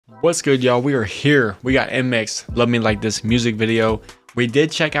What's good, y'all? We are here. We got NMIXX Love Me Like This music video. We did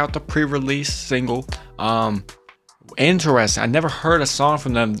check out the pre-release single. Interesting. I never heard a song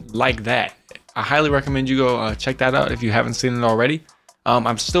from them like that. I highly recommend you go check that out if you haven't seen it already.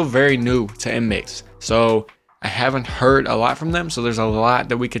 I'm still very new to NMIXX, so I haven't heard a lot from them, so there's a lot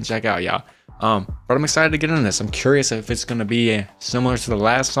that we can check out, y'all. But I'm excited to get into this. I'm curious if it's gonna be similar to the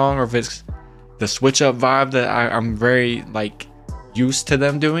last song, or if it's the switch up vibe that I'm very like used to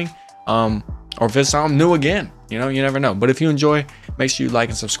them doing, or if it's something new again. You know, you never know. But if you enjoy, make sure you like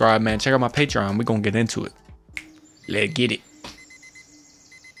and subscribe, man. Check out my Patreon. We're gonna get into it. Let's get it.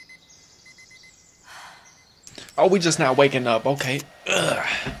 Oh, we just now waking up. Okay. Ugh.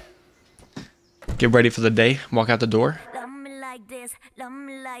 Get ready for the day. Walk out the door. Love me like this, love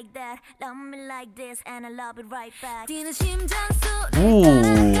me like that, love me like this, and I love it right back.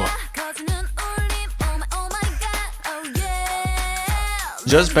 Ooh.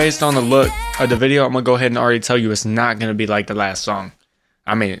 Just based on the look of the video, I'm gonna go ahead and already tell you it's not gonna be like the last song.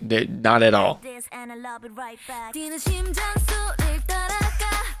 I mean, not at all.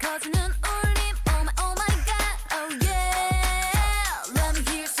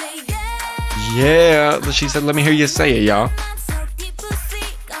 Yeah, she said, let me hear you say it, y'all.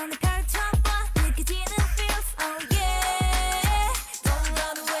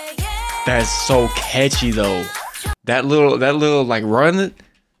 That's so catchy though. That little like run.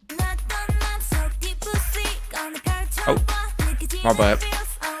 Oh, my bad.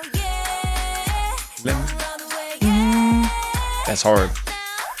 That's hard.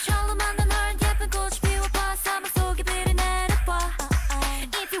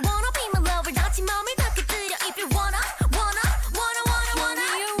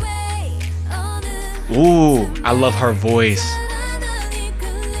 Ooh, I love her voice.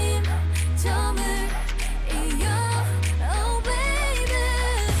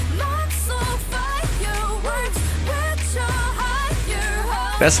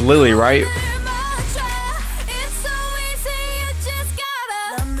 That's Lily, right?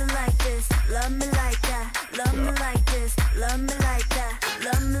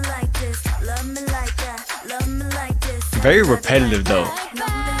 Very repetitive though.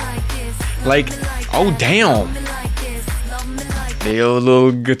 Like, oh damn. The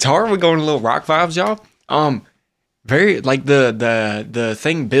little guitar, we're going a little rock vibes, y'all. Very like the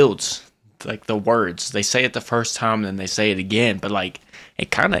thing builds, like the words. They say it the first time, then they say it again, but like it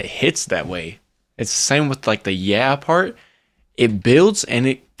kind of hits that way. It's the same with like the yeah part. It builds and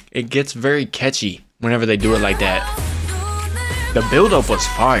it gets very catchy whenever they do it like that. The build up was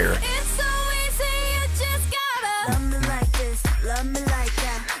fire.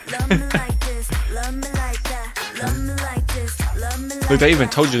 Look, they even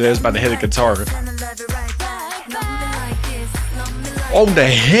told you that it was about to hit the guitar. Oh, the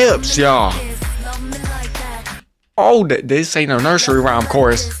hips, y'all. Oh, this ain't a nursery rhyme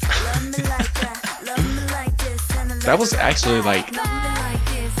chorus. That was actually like,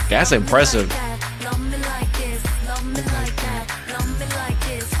 that's impressive.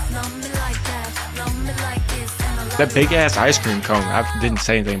 That big ass ice cream cone, I didn't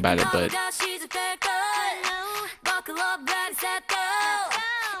say anything about it, but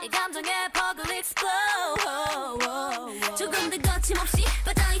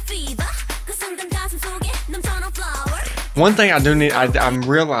one thing I do need, I'm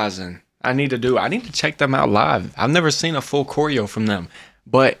realizing I need to check them out live. I've never seen a full choreo from them,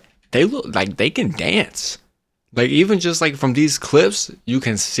 but they look like they can dance. Like even just like from these clips, you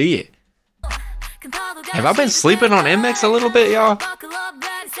can see it. Have I been sleeping on NMIXX a little bit, y'all?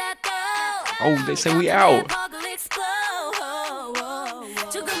 Oh, they say we out.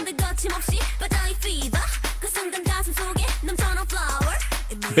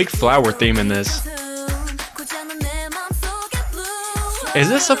 Big flower theme in this. Is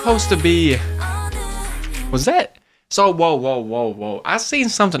this supposed to be? Was that? So whoa. I seen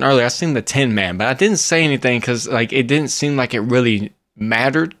something earlier. I seen the Tin Man, but I didn't say anything because like it didn't seem like it really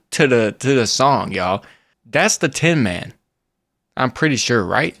mattered to the song, y'all. That's the Tin Man. I'm pretty sure,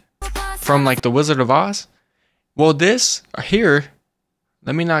 right? From like the Wizard of Oz. Well, this here.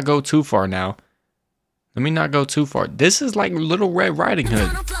 Let me not go too far now. Let me not go too far. This is like Little Red Riding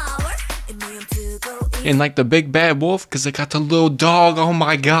Hood. And like the Big Bad Wolf, because it got the little dog. Oh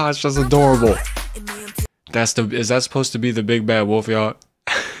my gosh, that's adorable. Is that supposed to be the Big Bad Wolf, y'all?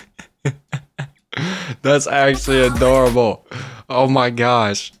 That's actually adorable. Oh my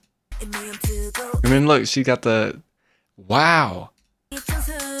gosh. I mean, look, she got the, wow.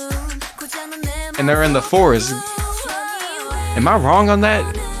 And they're in the forest. Am I wrong on that?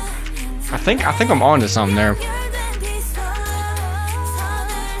 I think I'm on to something there.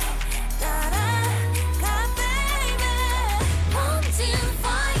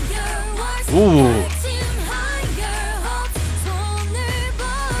 Ooh.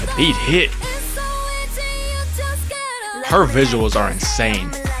 The beat hit. Her visuals are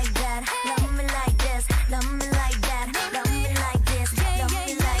insane.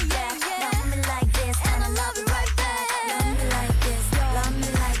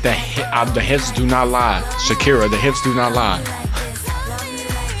 The hips do not lie. Shakira, the hips do not lie.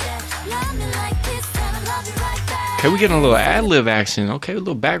 Okay, we getting a little ad-lib action. Okay, a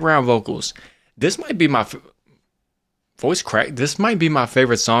little background vocals. This might be my voice crack. This might be my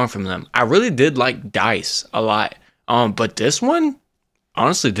favorite song from them. I really did like Dice a lot. But this one,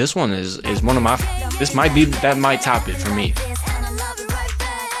 honestly, this one is one of my. This might be that might top it for me.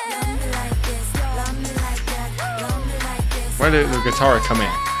 Where did the guitar come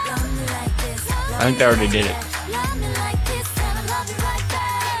in? I think they already did it.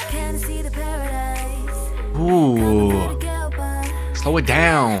 Ooh. Slow it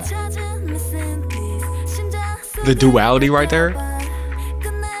down. The duality right there.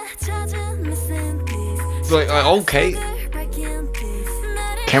 Like okay.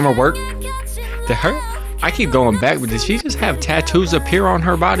 Camera work. Did her? I keep going back, but did she just have tattoos appear on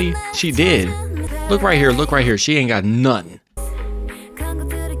her body? She did. Look right here. Look right here. She ain't got nothing.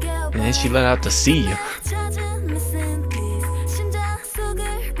 And then she let out the sea.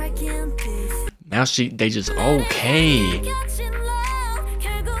 Now they just okay.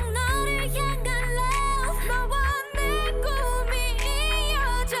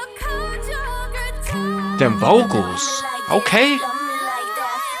 Them vocals, okay.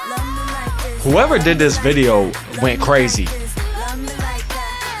 Whoever did this video went crazy.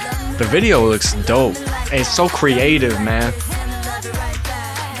 The video looks dope. It's so creative, man.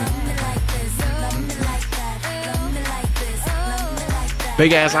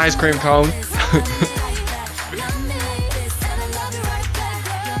 Big ass ice cream cone.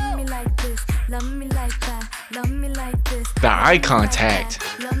 The eye contact.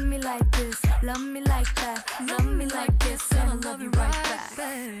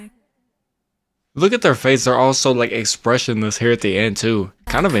 Look at their face. They're also like expressionless here at the end too.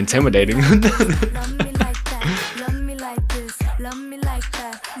 Kind of intimidating.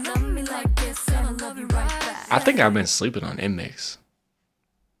 I think I've been sleeping on NMIXX.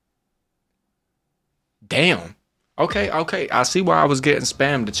 Damn. Okay. I see why I was getting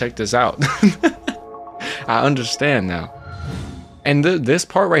spammed to check this out. I understand now. And this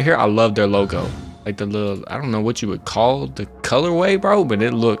part right here, I love their logo. Like the little, I don't know what you would call the colorway, bro, but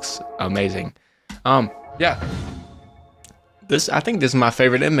it looks amazing. Yeah. I think this is my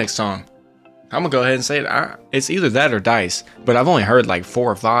favorite NMIXX song. I'm gonna go ahead and say it. It's either that or Dice, but I've only heard like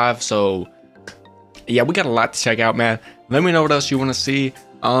 4 or 5, so yeah, we got a lot to check out, man. Let me know what else you want to see.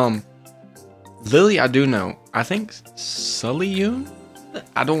 Lily, I do know. I think Sullyun.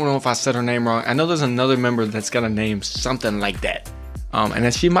 I don't know if I said her name wrong. I know there's another member that's got a name something like that. And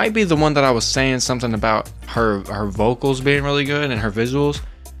then she might be the one that I was saying something about her vocals being really good and her visuals.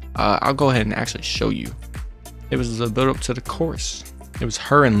 I'll go ahead and actually show you. It was a build up to the chorus. It was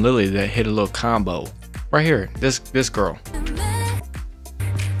her and Lily that hit a little combo. Right here, this girl.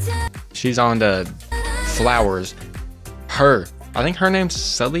 She's on the Flowers. I think her name's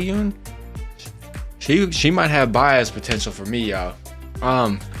Sullyun. She might have bias potential for me, y'all.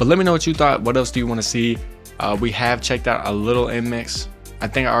 But let me know what you thought. What else do you want to see? We have checked out a little NMIXX. I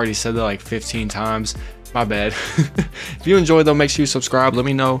think I already said that like 15 times. My bad. If you enjoyed though, make sure you subscribe. Let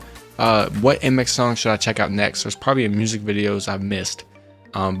me know what NMIXX song should I check out next. There's probably music videos I've missed.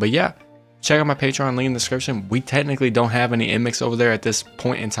 But yeah, check out my Patreon, link in the description. We technically don't have any NMIXX over there at this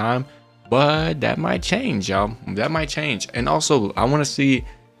point in time, but that might change, y'all. That might change. And also, I want to see.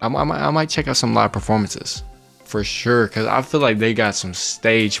 I might check out some live performances for sure, because I feel like they got some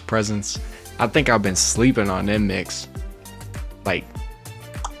stage presence. I think I've been sleeping on NMIXX. Like,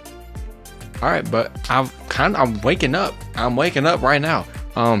 all right, but I'm waking up. I'm waking up right now.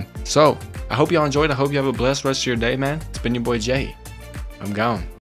 So I hope y'all enjoyed. I hope you have a blessed rest of your day, man. It's been your boy Jay. I'm gone.